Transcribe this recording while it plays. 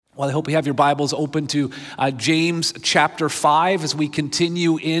Well, I hope you have your Bibles open to James chapter 5 as we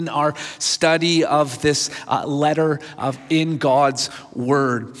continue in our study of this letter in God's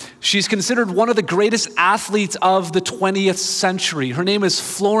Word. She's considered one of the greatest athletes of the 20th century. Her name is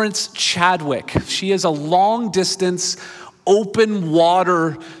Florence Chadwick. She is a long-distance open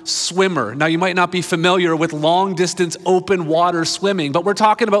water swimmer. Now, you might not be familiar with long distance open water swimming, but we're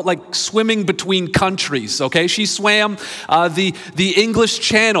talking about like swimming between countries, okay? She swam the English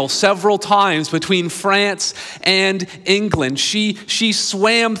Channel several times between France and England. She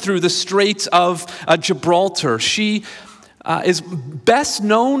swam through the Straits of Gibraltar. She is best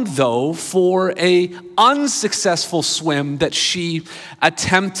known, though, for an unsuccessful swim that she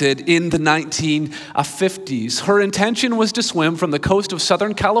attempted in the 1950s. Her intention was to swim from the coast of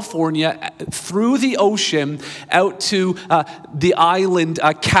Southern California through the ocean out to the island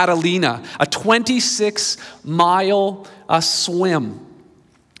Catalina, a 26-mile swim.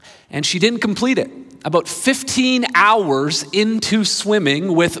 And she didn't complete it. About 15 hours into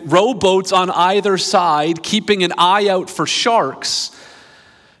swimming with rowboats on either side, keeping an eye out for sharks,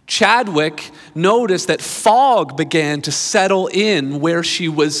 Chadwick noticed that fog began to settle in where she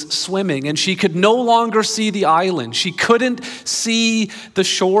was swimming, and she could no longer see the island. She couldn't see the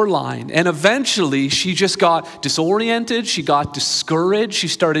shoreline, and eventually she just got disoriented. She got discouraged. She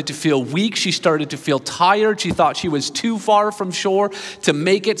started to feel weak. She started to feel tired. She thought she was too far from shore to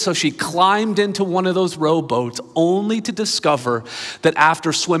make it, so she climbed into one of those rowboats, only to discover that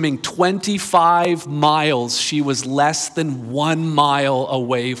after swimming 25 miles, she was less than 1 mile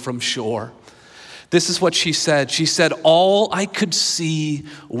away from shore. This is what she said. She said, "All I could see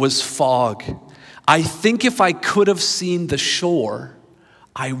was fog. I think if I could have seen the shore,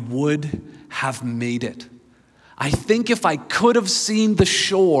 I would have made it. I think if I could have seen the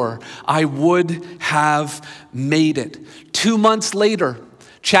shore, I would have made it." 2 months later,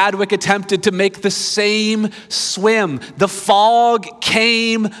 Chadwick attempted to make the same swim. The fog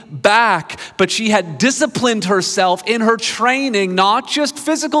came back, but she had disciplined herself in her training, not just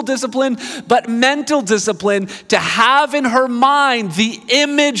physical discipline, but mental discipline, to have in her mind the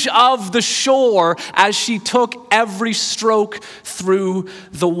image of the shore as she took every stroke through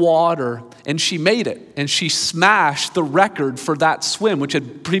the water. And she made it, and she smashed the record for that swim, which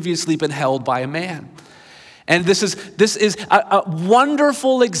had previously been held by a man. And this is a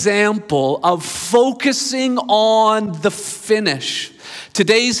wonderful example of focusing on the finish.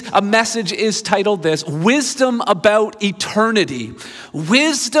 Today's message is titled this: Wisdom About Eternity.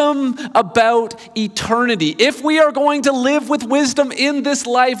 Wisdom about eternity. If we are going to live with wisdom in this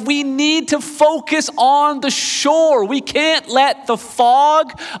life, we need to focus on the shore. We can't let the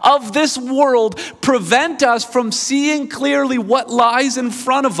fog of this world prevent us from seeing clearly what lies in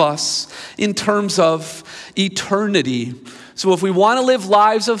front of us in terms of eternity. So if we want to live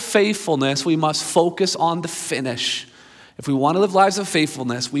lives of faithfulness, we must focus on the finish. If we want to live lives of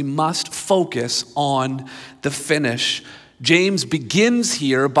faithfulness, we must focus on the finish. James begins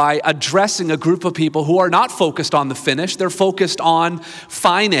here by addressing a group of people who are not focused on the finish. They're focused on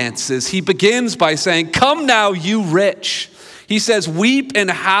finances. He begins by saying, "Come now, you rich." He says, "Weep and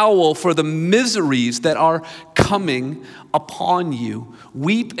howl for the miseries that are coming upon you."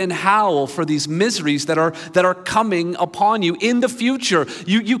 Weep and howl for these miseries that are coming upon you in the future.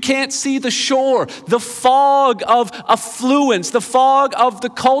 You can't see the shore. The fog of affluence, the fog of the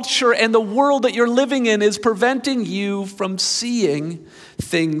culture and the world that you're living in is preventing you from seeing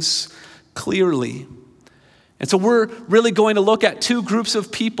things clearly. And so we're really going to look at two groups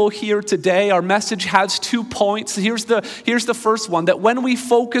of people here today. Our message has 2 points. Here's the first one, that when we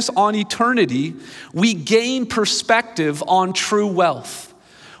focus on eternity, we gain perspective on true wealth.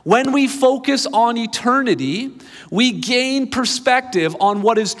 When we focus on eternity, we gain perspective on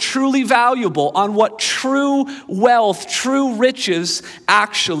what is truly valuable, on what true wealth, true riches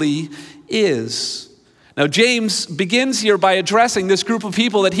actually is. Now, James begins here by addressing this group of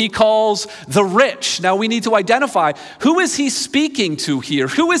people that he calls the rich. Now, we need to identify, who is he speaking to here?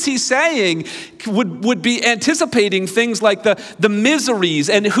 Who is he saying would be anticipating things like the miseries,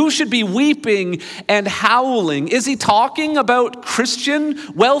 and who should be weeping and howling? Is he talking about Christian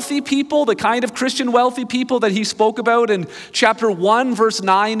wealthy people, the kind of Christian wealthy people that he spoke about in chapter 1, verse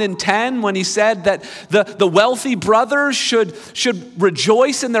 9 and 10, when he said that the wealthy brothers should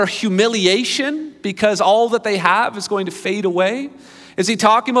rejoice in their humiliation because all that they have is going to fade away? Is he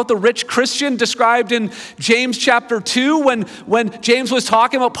talking about the rich Christian described in James chapter 2 when James was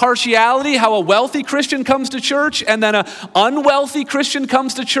talking about partiality, how a wealthy Christian comes to church and then an unwealthy Christian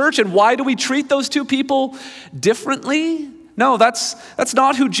comes to church? And why do we treat those two people differently? No, that's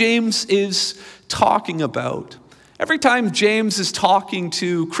not who James is talking about. Every time James is talking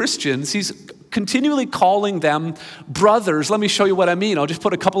to Christians, he's continually calling them brothers. Let me show you what I mean. I'll just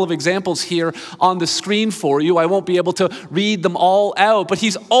put a couple of examples here on the screen for you. I won't be able to read them all out, but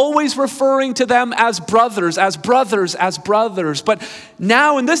he's always referring to them as brothers, as brothers, as brothers. But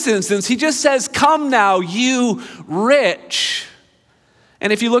now in this instance, he just says, "Come now, you rich."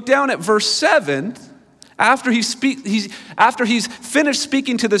 And if you look down at verse 7, after he's finished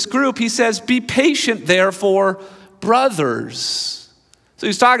speaking to this group, he says, "Be patient, therefore, brothers." So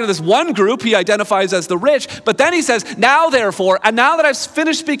he's talking to this one group he identifies as the rich, but then he says, "Now therefore," and now that I've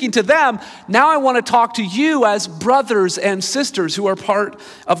finished speaking to them, now I want to talk to you as brothers and sisters who are part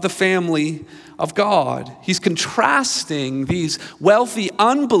of the family of God. He's contrasting these wealthy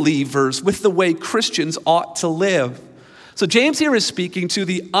unbelievers with the way Christians ought to live. So James here is speaking to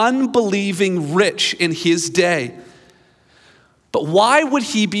the unbelieving rich in his day. But why would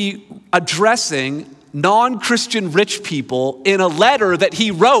he be addressing non-Christian rich people in a letter that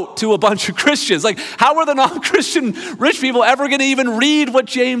he wrote to a bunch of Christians? Like, how are the non-Christian rich people ever going to even read what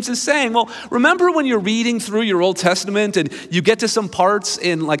James is saying? Well, remember when you're reading through your Old Testament and you get to some parts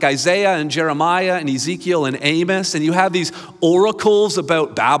in like Isaiah and Jeremiah and Ezekiel and Amos, and you have these oracles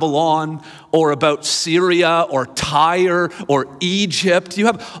about Babylon or about Syria or Tyre or Egypt. You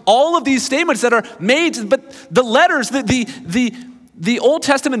have all of these statements that are made, but the letters, the Old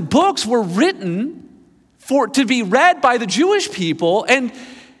Testament books were written to be read by the Jewish people, and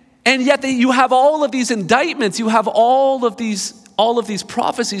yet you have all of these indictments, you have all of these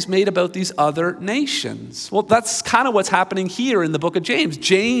prophecies made about these other nations. Well, that's kind of what's happening here in the book of James.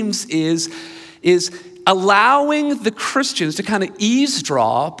 James is allowing the Christians to kind of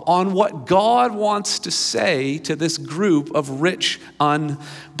eavesdrop on what God wants to say to this group of rich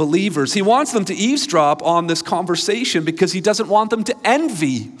unbelievers. He wants them to eavesdrop on this conversation because he doesn't want them to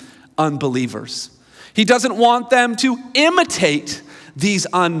envy unbelievers. He doesn't want them to imitate these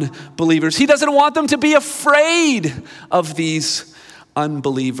unbelievers. He doesn't want them to be afraid of these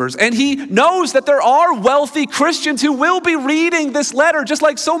unbelievers. And he knows that there are wealthy Christians who will be reading this letter, just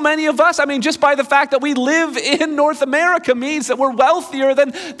like so many of us. I mean, just by the fact that we live in North America means that we're wealthier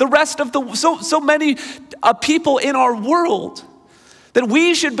than the rest of so many people in our world. That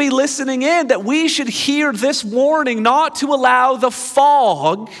we should be listening in, that we should hear this warning not to allow the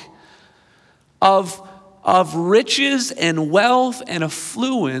fog of riches and wealth and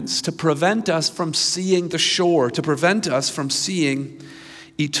affluence to prevent us from seeing the shore, to prevent us from seeing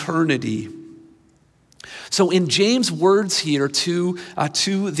eternity. So in James' words here to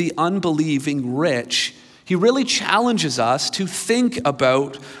the unbelieving rich, he really challenges us to think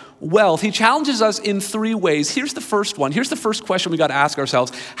about wealth. He challenges us in three ways. Here's the first one. Here's the first question we got to ask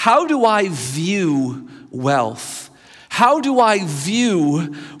ourselves. How do I view wealth? How do I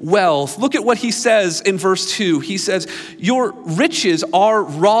view wealth? Look at what he says in verse 2. He says, "Your riches are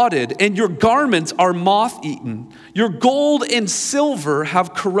rotted and your garments are moth-eaten. Your gold and silver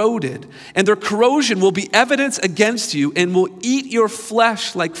have corroded, and their corrosion will be evidence against you and will eat your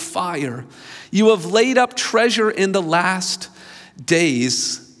flesh like fire. You have laid up treasure in the last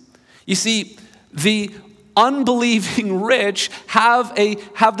days." You see, the unbelieving rich have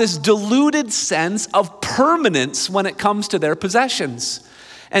this deluded sense of permanence when it comes to their possessions.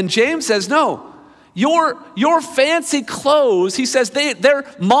 And James says, no, your fancy clothes, he says they're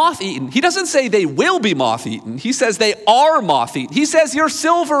moth-eaten. He doesn't say they will be moth-eaten. He says they are moth-eaten. He says your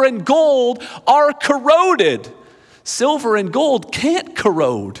silver and gold are corroded. Silver and gold can't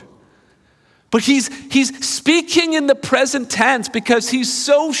corrode. But he's speaking in the present tense because he's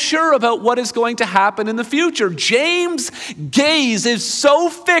so sure about what is going to happen in the future. James' gaze is so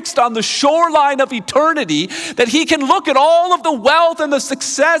fixed on the shoreline of eternity that he can look at all of the wealth and the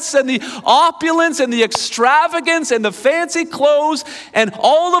success and the opulence and the extravagance and the fancy clothes and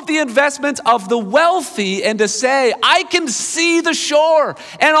all of the investments of the wealthy and to say, I can see the shore,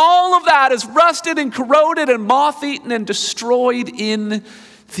 and all of that is rusted and corroded and moth-eaten and destroyed in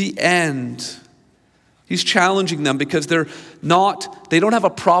the end. He's challenging them because they don't have a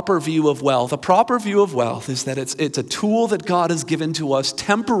proper view of wealth. A proper view of wealth is that it's a tool that God has given to us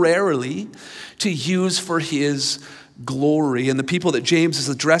temporarily to use for his glory. And the people that James is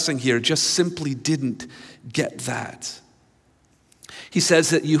addressing here just simply didn't get that. He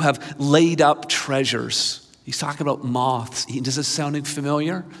says that you have laid up treasures. He's talking about moths. Does this sounding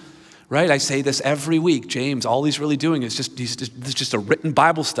familiar? Right? I say this every week. James, all he's really doing is just a written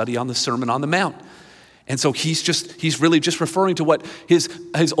Bible study on the Sermon on the Mount. And so he's really just referring to what his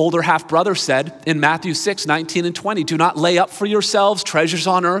older half-brother said in Matthew 6, 19 and 20. Do not lay up for yourselves treasures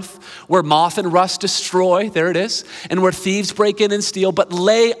on earth where moth and rust destroy, there it is, and where thieves break in and steal, but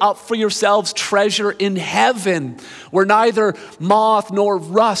lay up for yourselves treasure in heaven where neither moth nor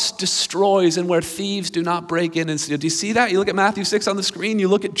rust destroys and where thieves do not break in and steal. Do you see that? You look at Matthew 6 on the screen, you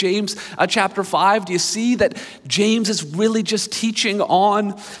look at James chapter 5. Do you see that James is really just teaching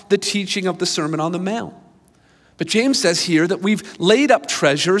on the teaching of the Sermon on the Mount? But James says here that we've laid up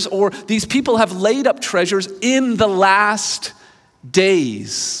treasures, or these people have laid up treasures in the last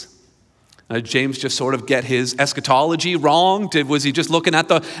days. James just sort of get his eschatology wrong? Was he just looking at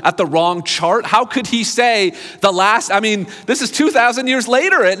the wrong chart? How could he say the last? I mean, this is 2,000 years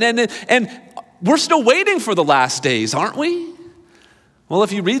later, and we're still waiting for the last days, aren't we? Well,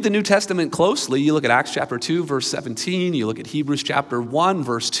 if you read the New Testament closely, you look at Acts chapter 2, verse 17, you look at Hebrews chapter 1,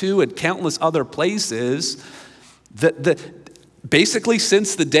 verse 2, and countless other places, basically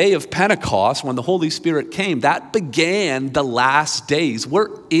since the day of Pentecost, when the Holy Spirit came, that began the last days. We're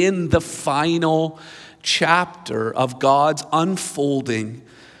in the final chapter of God's unfolding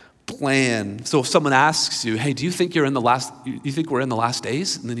plan. So if someone asks you, hey, do you think we're in the last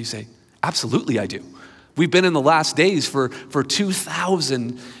days? And then you say, absolutely I do. We've been in the last days for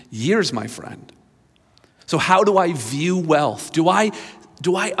 2,000 years, my friend. So how do I view wealth? Do I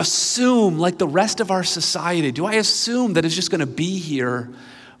assume, like the rest of our society, do I assume that it's just going to be here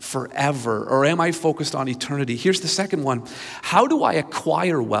forever? Or am I focused on eternity? Here's the second one. How do I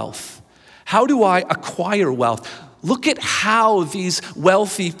acquire wealth? How do I acquire wealth? Look at how these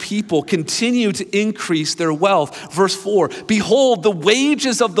wealthy people continue to increase their wealth. Verse 4, behold, the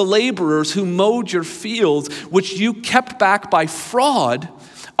wages of the laborers who mowed your fields, which you kept back by fraud,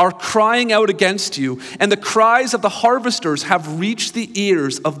 are crying out against you, and the cries of the harvesters have reached the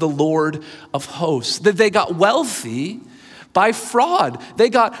ears of the Lord of hosts. That they got wealthy by fraud. They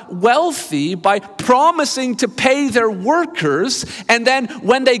got wealthy by promising to pay their workers, and then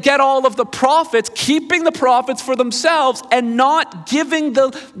when they get all of the profits, keeping the profits for themselves and not giving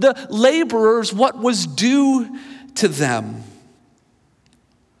the laborers what was due to them.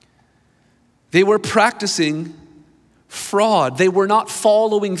 They were practicing fraud. They were not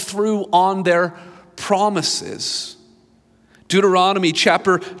following through on their promises. Deuteronomy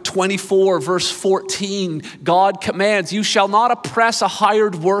chapter 24, verse 14, God commands, you shall not oppress a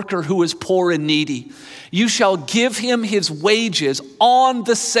hired worker who is poor and needy. You shall give him his wages on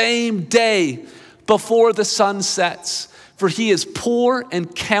the same day before the sun sets. For he is poor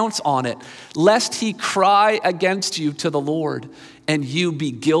and counts on it, lest he cry against you to the Lord and you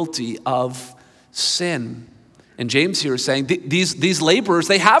be guilty of sin. And James here is saying these laborers,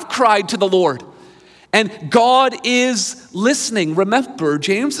 they have cried to the Lord. And God is listening. Remember,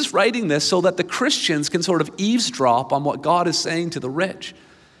 James is writing this so that the Christians can sort of eavesdrop on what God is saying to the rich.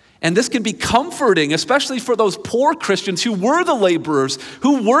 And this can be comforting, especially for those poor Christians who were the laborers,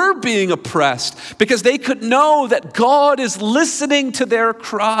 who were being oppressed, because they could know that God is listening to their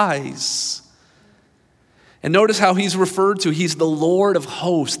cries. And notice how he's referred to. He's the Lord of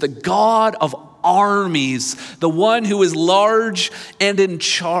hosts, the God of armies, the one who is large and in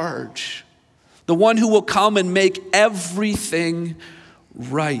charge, the one who will come and make everything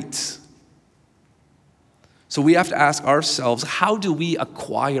right. So we have to ask ourselves, how do we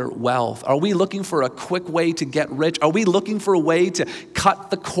acquire wealth? Are we looking for a quick way to get rich? Are we looking for a way to cut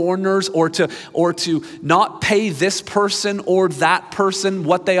the corners or to not pay this person or that person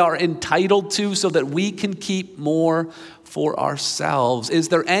what they are entitled to so that we can keep more for ourselves? Is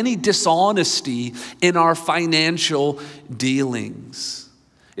there any dishonesty in our financial dealings?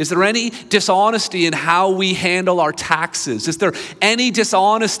 Is there any dishonesty in how we handle our taxes? Is there any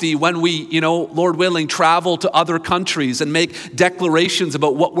dishonesty when we, Lord willing, travel to other countries and make declarations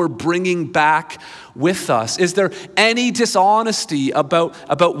about what we're bringing back with us? Is there any dishonesty about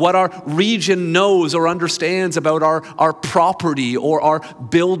what our region knows or understands about our property or our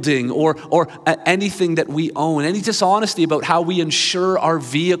building or anything that we own? Any dishonesty about how we insure our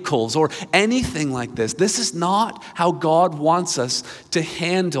vehicles or anything like this? This is not how God wants us to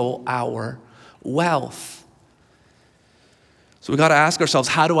handle our wealth. So we got to ask ourselves,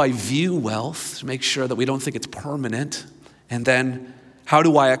 how do I view wealth to make sure that we don't think it's permanent? And then how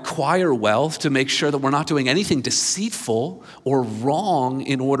do I acquire wealth to make sure that we're not doing anything deceitful or wrong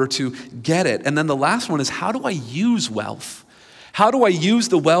in order to get it? And then the last one is, how do I use wealth? How do I use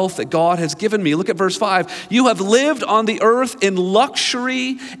the wealth that God has given me? Look at verse 5. You have lived on the earth in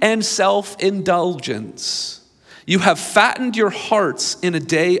luxury and self-indulgence. You have fattened your hearts in a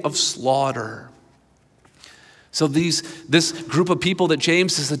day of slaughter. So this group of people that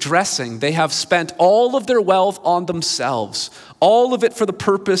James is addressing, they have spent all of their wealth on themselves, all of it for the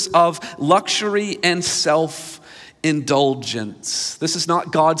purpose of luxury and self-indulgence. This is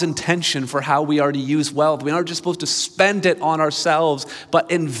not God's intention for how we are to use wealth. We aren't just supposed to spend it on ourselves,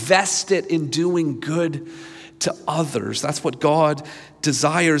 but invest it in doing good to others. That's what God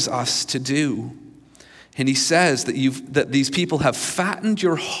desires us to do. And he says that these people have fattened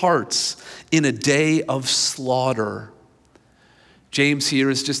your hearts in a day of slaughter. James here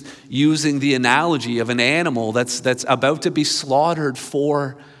is just using the analogy of an animal that's about to be slaughtered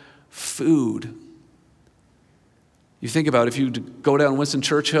for food. You think about if you go down Winston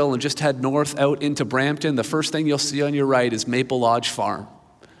Churchill and just head north out into Brampton, the first thing you'll see on your right is Maple Lodge Farm,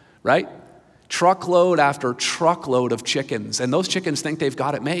 right? Truckload after truckload of chickens. And those chickens think they've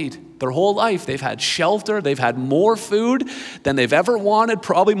got it made. Their whole life, they've had shelter. They've had more food than they've ever wanted,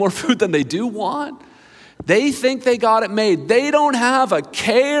 probably more food than they do want. They think they got it made. They don't have a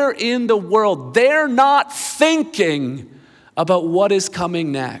care in the world. They're not thinking about what is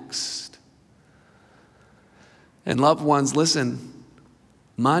coming next. And loved ones, listen,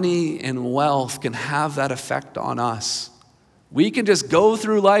 money and wealth can have that effect on us. We can just go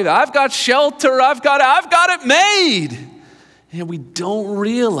through life. I've got shelter. I've got it made. And we don't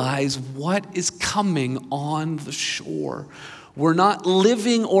realize what is coming on the shore. We're not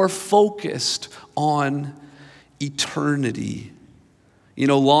living or focused on eternity. You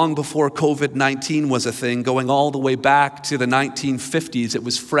know, long before COVID-19 was a thing, going all the way back to the 1950s, it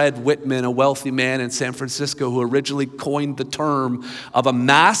was Fred Whitman, a wealthy man in San Francisco, who originally coined the term of a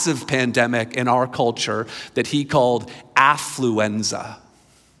massive pandemic in our culture that he called affluenza.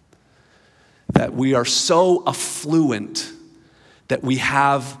 That we are so affluent that we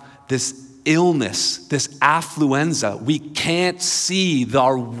have this illness, this affluenza. We can't see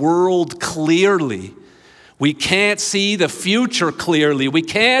our world clearly. We can't see the future clearly. We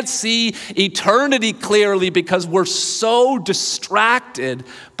can't see eternity clearly because we're so distracted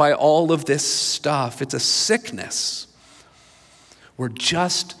by all of this stuff. It's a sickness. We're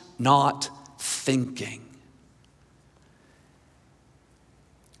just not thinking.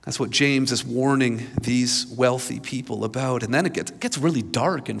 That's what James is warning these wealthy people about. And then it gets really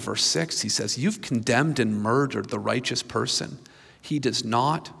dark in verse 6. He says, "You've condemned and murdered the righteous person. He does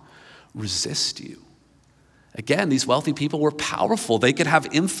not resist you." Again, these wealthy people were powerful. They could have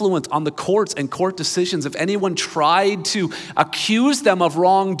influence on the courts and court decisions. If anyone tried to accuse them of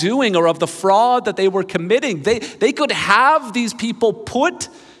wrongdoing or of the fraud that they were committing, they could have these people put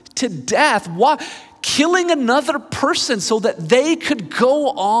to death. Why? Killing another person so that they could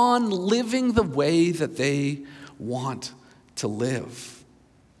go on living the way that they want to live.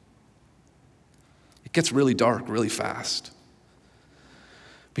 It gets really dark really fast.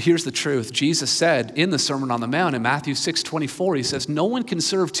 But here's the truth. Jesus said in the Sermon on the Mount in Matthew 6:24, he says, "No one can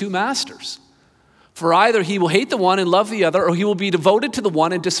serve two masters. For either he will hate the one and love the other, or he will be devoted to the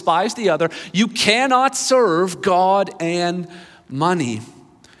one and despise the other. You cannot serve God and money."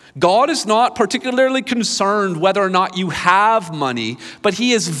 God is not particularly concerned whether or not you have money, but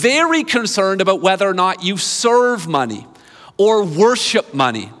he is very concerned about whether or not you serve money or worship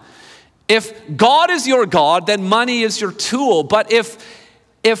money. If God is your God, then money is your tool. But if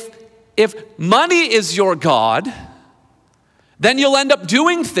money is your God, then you'll end up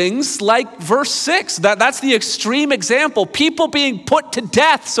doing things like verse 6. That's the extreme example. People being put to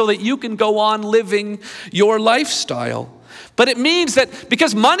death so that you can go on living your lifestyle. But it means that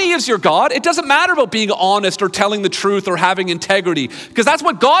because money is your God, it doesn't matter about being honest or telling the truth or having integrity, because that's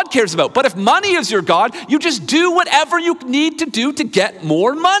what God cares about. But if money is your God, you just do whatever you need to do to get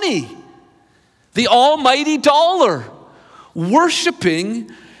more money. The almighty dollar. Worshiping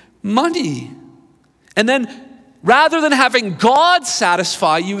money. And then rather than having God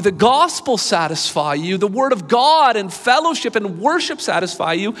satisfy you, the gospel satisfy you, the word of God and fellowship and worship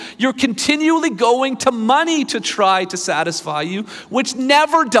satisfy you, you're continually going to money to try to satisfy you, which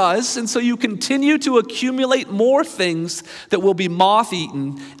never does. And so you continue to accumulate more things that will be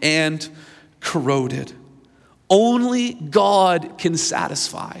moth-eaten and corroded. Only God can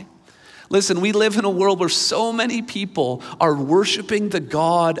satisfy. Listen, we live in a world where so many people are worshiping the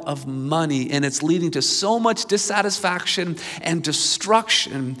God of money, and it's leading to so much dissatisfaction and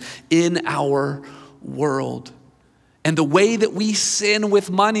destruction in our world. And the way that we sin with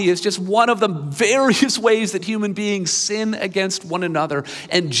money is just one of the various ways that human beings sin against one another.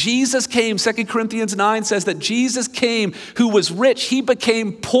 And Jesus came, 2 Corinthians 9 says that Jesus came who was rich. He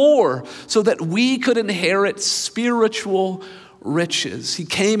became poor so that we could inherit spiritual riches. He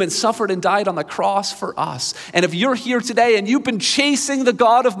came and suffered and died on the cross for us. And if you're here today and you've been chasing the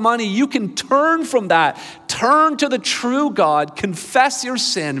God of money, you can turn from that. Turn to the true God, confess your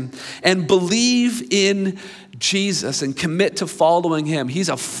sin, and believe in Jesus and commit to following him. He's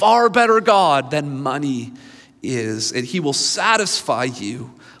a far better God than money is, and he will satisfy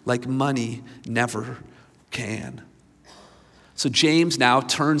you like money never can. So James now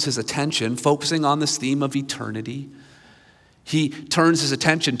turns his attention, focusing on this theme of eternity. He turns his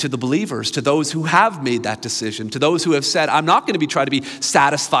attention to the believers, to those who have made that decision, to those who have said, I'm not going to try to be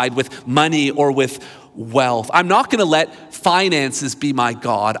satisfied with money or with wealth. I'm not going to let finances be my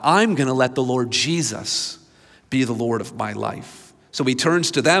God. I'm going to let the Lord Jesus be the Lord of my life. So he turns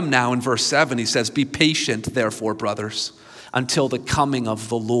to them now in verse 7. He says, be patient, therefore, brothers, until the coming of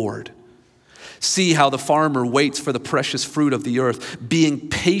the Lord. See how the farmer waits for the precious fruit of the earth, being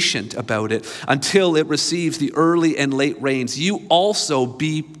patient about it until it receives the early and late rains. You also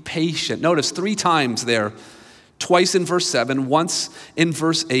be patient. Notice 3 times there, twice in verse 7, once in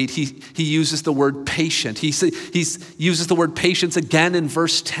verse 8, he uses the word patient. He uses the word patience again in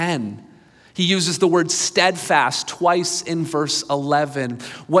verse 10. He uses the word steadfast twice in verse 11.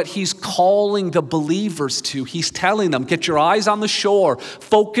 What he's calling the believers to, he's telling them, get your eyes on the shore.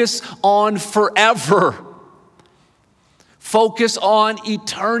 Focus on forever. Focus on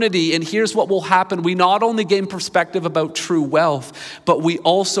eternity. And here's what will happen. We not only gain perspective about true wealth, but we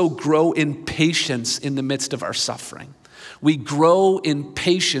also grow in patience in the midst of our suffering. We grow in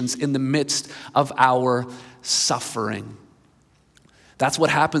patience in the midst of our suffering. That's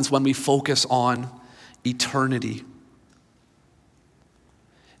what happens when we focus on eternity.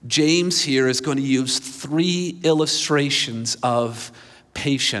 James here is going to use 3 illustrations of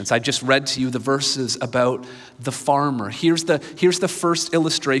patience. I just read to you the verses about the farmer. Here's the first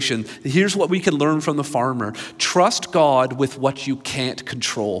illustration. Here's what we can learn from the farmer. Trust God with what you can't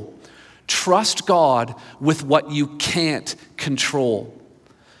control. Trust God with what you can't control.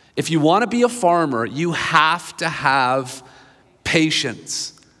 If you want to be a farmer, you have to have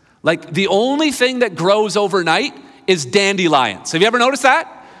patience. Like the only thing that grows overnight is dandelions. Have you ever noticed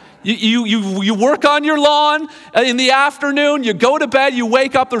that? You work on your lawn in the afternoon, you go to bed, you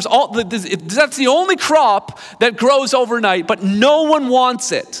wake up, that's the only crop that grows overnight, but no one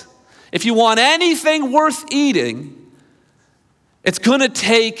wants it. If you want anything worth eating, it's going to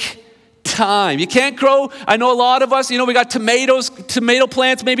take time. You can't grow. I know a lot of us, we got tomato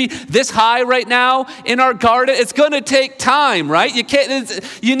plants maybe this high right now in our garden. It's going to take time, right?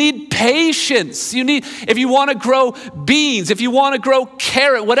 You need patience. If you want to grow beans, if you want to grow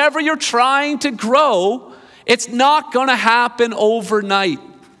carrot, whatever you're trying to grow, it's not going to happen overnight.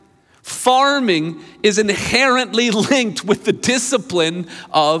 Farming is inherently linked with the discipline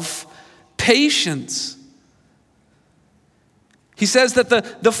of patience. He says that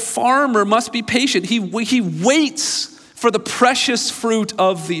the farmer must be patient. He waits for the precious fruit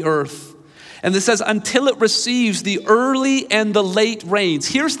of the earth. And this says, until it receives the early and the late rains.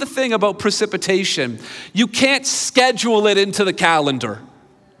 Here's the thing about precipitation. You can't schedule it into the calendar.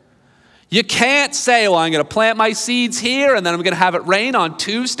 You can't say, well, I'm going to plant my seeds here, and then I'm going to have it rain on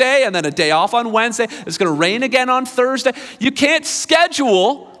Tuesday, and then a day off on Wednesday. It's going to rain again on Thursday. You can't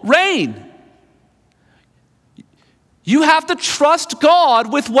schedule rain. You have to trust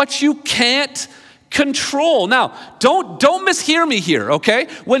God with what you can't control. Now, don't mishear me here, okay?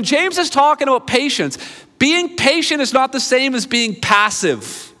 When James is talking about patience, being patient is not the same as being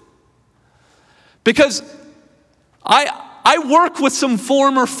passive. Because I work with some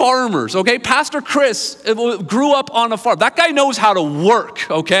former farmers, okay? Pastor Chris grew up on a farm. That guy knows how to work,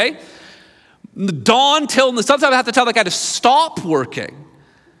 okay? Dawn till, sometimes I have to tell that guy to stop working.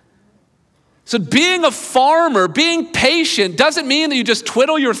 So being a farmer, being patient, doesn't mean that you just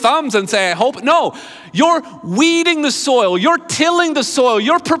twiddle your thumbs and say, I hope. No, you're weeding the soil. You're tilling the soil.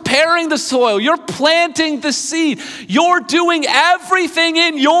 You're preparing the soil. You're planting the seed. You're doing everything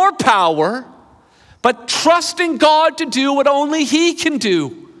in your power, but trusting God to do what only He can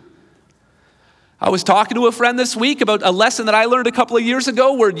do. I was talking to a friend this week about a lesson that I learned a couple of years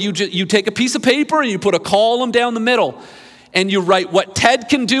ago where you take a piece of paper and you put a column down the middle. And you write what Ted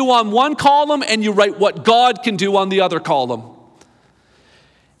can do on one column, and you write what God can do on the other column.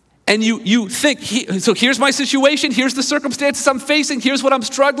 And you think, so here's my situation, here's the circumstances I'm facing, here's what I'm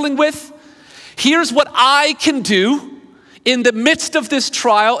struggling with. Here's what I can do in the midst of this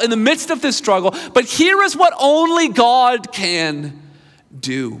trial, in the midst of this struggle, but here is what only God can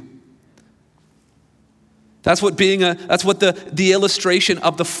do. That's what the illustration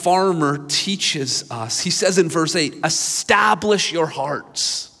of the farmer teaches us. He says in verse 8, establish your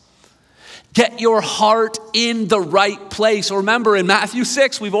hearts. Get your heart in the right place. Remember in Matthew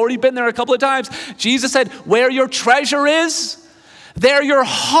 6, we've already been there a couple of times. Jesus said, where your treasure is, there your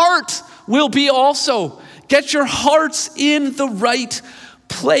heart will be also. Get your hearts in the right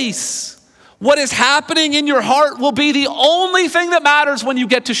place. What is happening in your heart will be the only thing that matters when you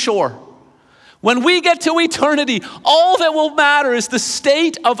get to shore. When we get to eternity, all that will matter is the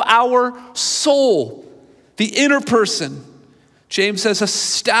state of our soul, the inner person. James says,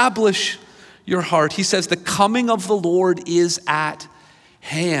 establish your heart. He says, the coming of the Lord is at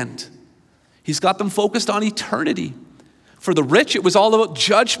hand. He's got them focused on eternity. For the rich, it was all about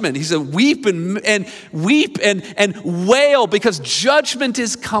judgment. He said, weep and wail because judgment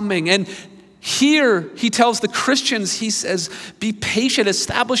is coming. And here he tells the Christians, he says, be patient,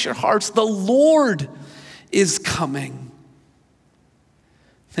 establish your hearts. The Lord is coming.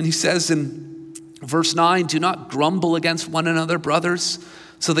 And he says in verse 9, do not grumble against one another, brothers,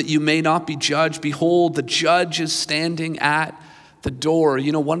 so that you may not be judged. Behold, the judge is standing at the door.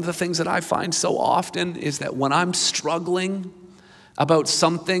 You know, one of the things that I find so often is that when I'm struggling about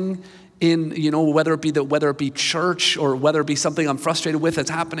something in, you know, whether it be church or whether it be something I'm frustrated with that's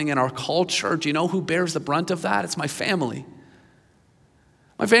happening in our culture, do you know who bears the brunt of that? It's my family.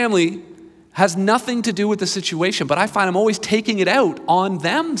 My family has nothing to do with the situation, but I find I'm always taking it out on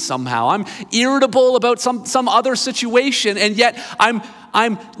them somehow. I'm irritable about some other situation, and yet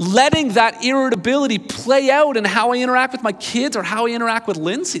I'm letting that irritability play out in how I interact with my kids or how I interact with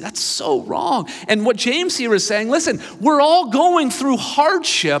Lindsay. That's so wrong. And what James here is saying, listen, we're all going through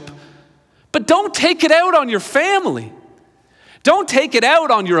hardship, but don't take it out on your family. Don't take it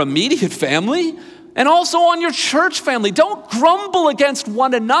out on your immediate family and also on your church family. Don't grumble against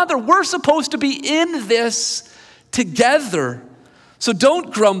one another. We're supposed to be in this together. So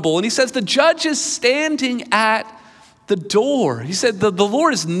don't grumble. And he says the judge is standing at the door. He said the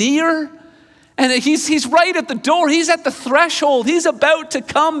Lord is near, and he's right at the door. He's at the threshold. He's about to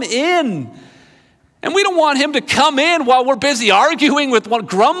come in. And we don't want him to come in while we're busy arguing with one,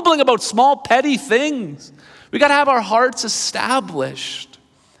 grumbling about small petty things. We got to have our hearts established.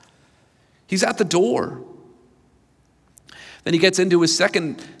 He's at the door. Then he gets into his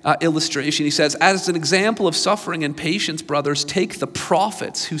second illustration. He says, as an example of suffering and patience, brothers, take the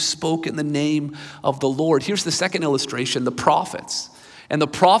prophets who spoke in the name of the Lord. Here's the second illustration, the prophets. And the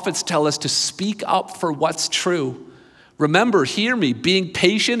prophets tell us to speak up for what's true. Remember, hear me, being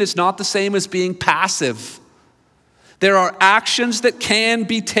patient is not the same as being passive. There are actions that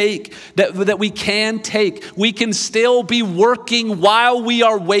we can take. We can still be working while we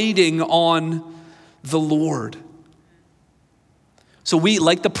are waiting on the Lord. So we,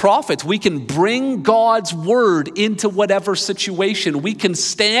 like the prophets, we can bring God's word into whatever situation. We can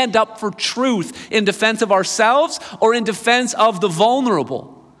stand up for truth in defense of ourselves or in defense of the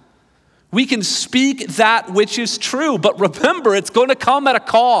vulnerable. We can speak that which is true, but remember, it's going to come at a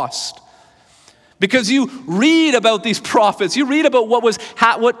cost. Because you read about these prophets, you read about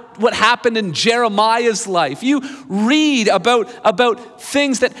what happened in Jeremiah's life. You read about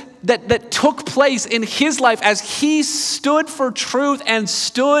things that took place in his life as he stood for truth and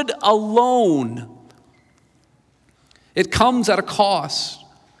stood alone. It comes at a cost.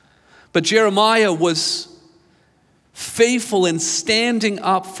 But Jeremiah was faithful in standing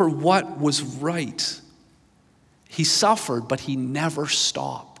up for what was right. He suffered, but he never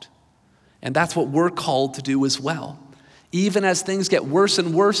stopped. And that's what we're called to do as well. Even as things get worse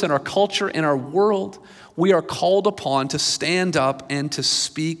and worse in our culture, in our world, we are called upon to stand up and to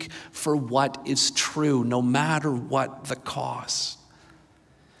speak for what is true, no matter what the cost.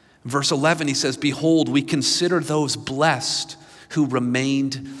 Verse 11, he says, behold, we consider those blessed who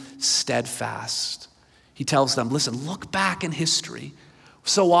remained steadfast. He tells them, listen, look back in history.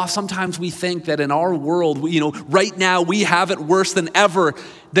 Sometimes we think that in our world, right now we have it worse than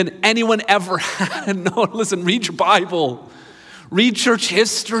anyone ever had. No, listen, read your Bible. Read church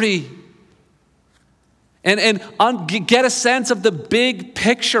history. And get a sense of the big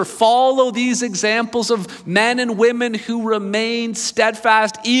picture. Follow these examples of men and women who remained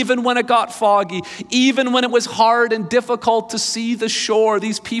steadfast even when it got foggy, even when it was hard and difficult to see the shore.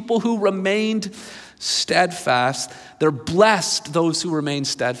 These people who remained steadfast. They're blessed, those who remain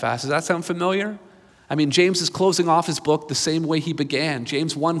steadfast. Does that sound familiar? I mean, James is closing off his book the same way he began.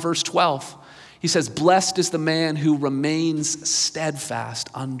 James 1 verse 12. He says, blessed is the man who remains steadfast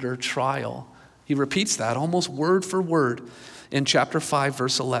under trial. He repeats that almost word for word in chapter 5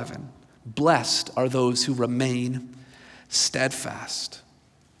 verse 11. Blessed are those who remain steadfast.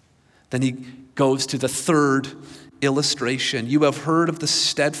 Then he goes to the third illustration. You have heard of the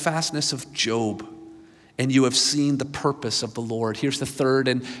steadfastness of Job, and you have seen the purpose of the Lord. Here's the third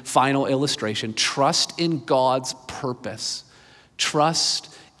and final illustration. Trust in God's purpose.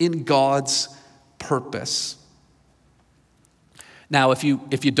 Trust in God's purpose. Now, if you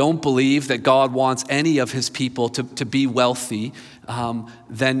don't believe that God wants any of his people to be wealthy,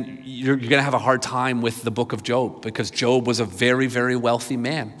 then you're going to have a hard time with the book of Job, because Job was a very, very wealthy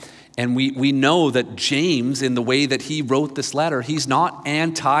man. And we know that James, in the way that he wrote this letter, he's not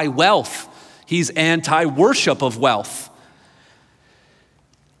anti-wealth. He's anti-worship of wealth.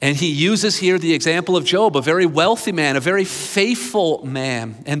 And he uses here the example of Job, a very wealthy man, a very faithful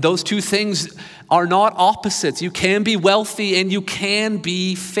man. And those two things are not opposites. You can be wealthy and you can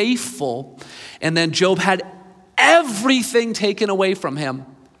be faithful. And then Job had everything taken away from him.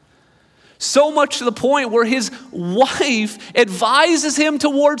 So much to the point where his wife advises him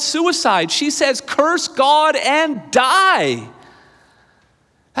towards suicide. She says, curse God and die.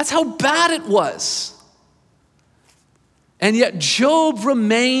 That's how bad it was. And yet Job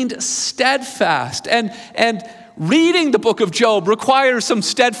remained steadfast. And reading the book of Job requires some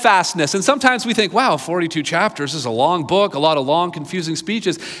steadfastness. And sometimes we think, wow, 42 chapters is a long book, a lot of long, confusing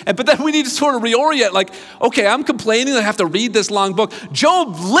speeches. But then we need to sort of reorient, like, okay, I'm complaining that I have to read this long book.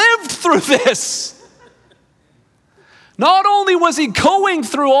 Job lived through this. Not only was he going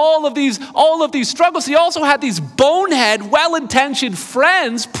through all of these struggles, he also had these bonehead, well-intentioned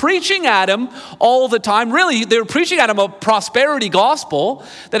friends preaching at him all the time. Really, they were preaching at him a prosperity gospel,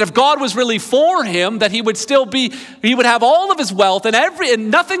 that if God was really for him, that he would have all of his wealth and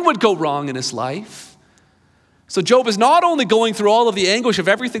nothing would go wrong in his life. So Job is not only going through all of the anguish of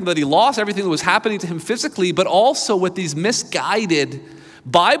everything that he lost, everything that was happening to him physically, but also with these misguided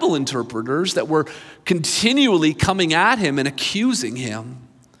Bible interpreters that were continually coming at him and accusing him.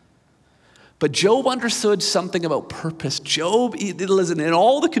 But Job understood something about purpose. Job, listen, in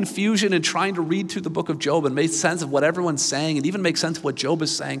all the confusion and trying to read through the book of Job and make sense of what everyone's saying and even make sense of what Job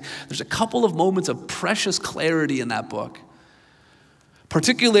is saying, there's a couple of moments of precious clarity in that book.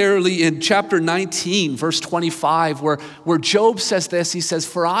 Particularly in chapter 19, verse 25, where Job says this. He says,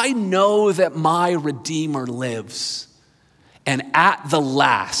 "For I know that my Redeemer lives. And at the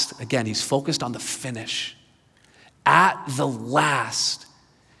last," again, he's focused on the finish. "At the last,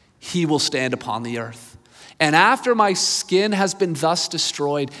 he will stand upon the earth. And after my skin has been thus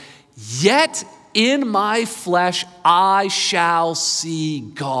destroyed, yet in my flesh I shall see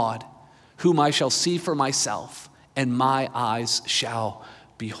God, whom I shall see for myself, and my eyes shall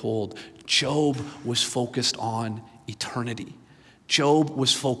behold." Job was focused on eternity. Job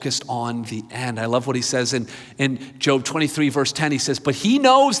was focused on the end. I love what he says in Job 23, verse 10. He says, "But he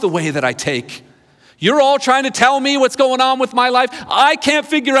knows the way that I take. You're all trying to tell me what's going on with my life. I can't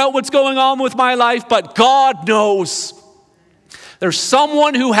figure out what's going on with my life, but God knows. There's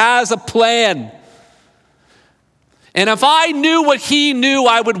someone who has a plan. And if I knew what he knew,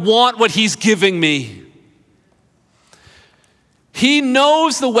 I would want what he's giving me. He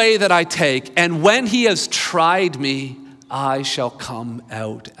knows the way that I take, and when he has tried me, I shall come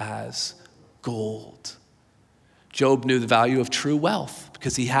out as gold." Job knew the value of true wealth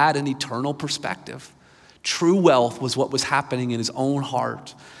because he had an eternal perspective. True wealth was what was happening in his own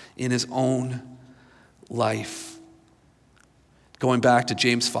heart, in his own life. Going back to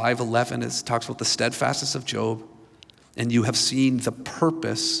James 5:11, it talks about the steadfastness of Job, and you have seen the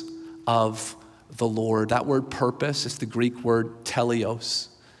purpose of the Lord. That word purpose is the Greek word teleos,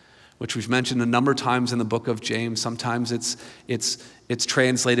 which we've mentioned a number of times in the book of James. Sometimes it's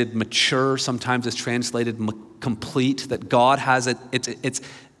translated mature. Sometimes it's translated complete. That God has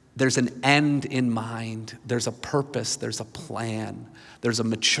there's an end in mind. There's a purpose. There's a plan. There's a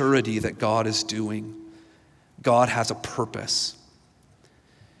maturity that God is doing. God has a purpose.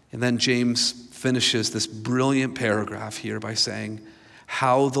 And then James finishes this brilliant paragraph here by saying,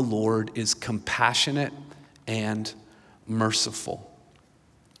 how the Lord is compassionate and merciful.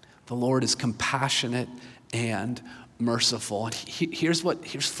 The Lord is compassionate and merciful. And here's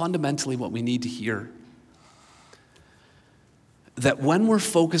fundamentally what we need to hear. That when we're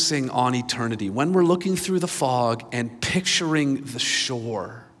focusing on eternity, when we're looking through the fog and picturing the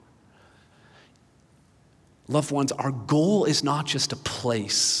shore, loved ones, our goal is not just a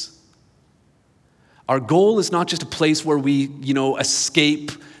place. Our goal is not just a place where we,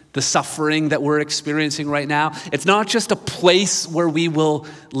 escape the suffering that we're experiencing right now. It's not just a place where we will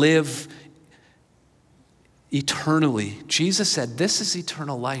live eternally. Jesus said, "This is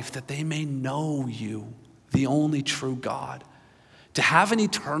eternal life, that they may know you, the only true God." To have an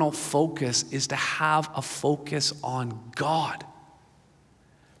eternal focus is to have a focus on God.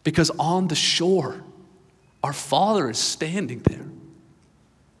 Because on the shore, our Father is standing there.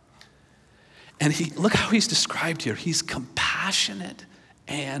 And look how he's described here. He's compassionate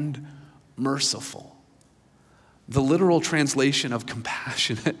and merciful. The literal translation of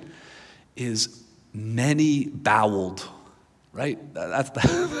compassionate is many-boweled, right?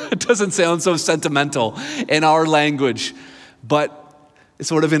 That doesn't sound so sentimental in our language, but it's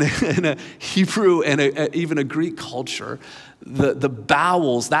sort of in a Hebrew and even a Greek culture, the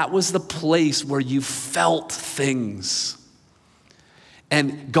bowels, that was the place where you felt things.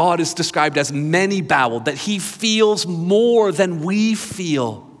 And God is described as many-boweled, that he feels more than we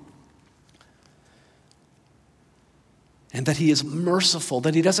feel. And that he is merciful,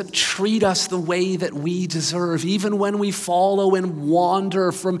 that he doesn't treat us the way that we deserve, even when we follow and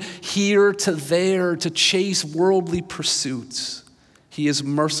wander from here to there to chase worldly pursuits. He is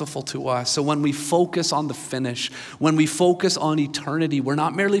merciful to us. So when we focus on the finish, when we focus on eternity, we're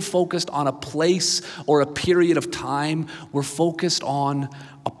not merely focused on a place or a period of time, we're focused on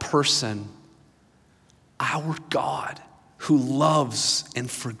a person, our God, who loves and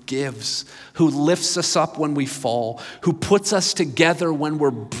forgives, who lifts us up when we fall, who puts us together when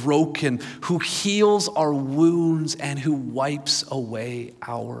we're broken, who heals our wounds, and who wipes away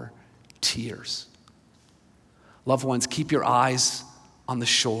our tears. Loved ones, keep your eyes on the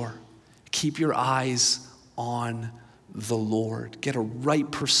shore. Keep your eyes on the Lord. Get a right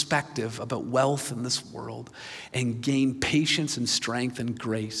perspective about wealth in this world and gain patience and strength and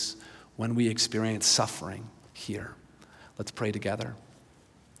grace when we experience suffering here. Let's pray together.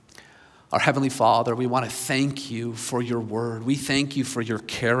 Our Heavenly Father, we want to thank you for your word. We thank you for your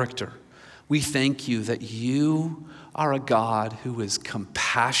character. We thank you that you are a God who is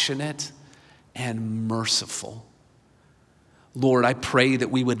compassionate and merciful. Lord, I pray that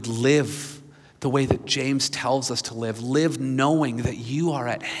we would live the way that James tells us to live. Live knowing that you are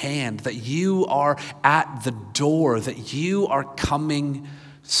at hand, that you are at the door, that you are coming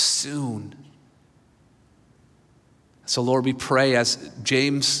soon. So Lord, we pray as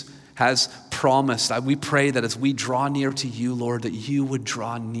James has promised, we pray that as we draw near to you, Lord, that you would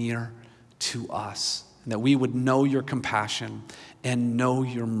draw near to us, and that we would know your compassion and know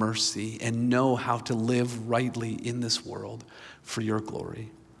your mercy and know how to live rightly in this world for your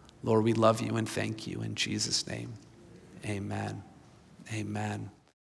glory. Lord, we love you and thank you in Jesus' name. Amen. Amen.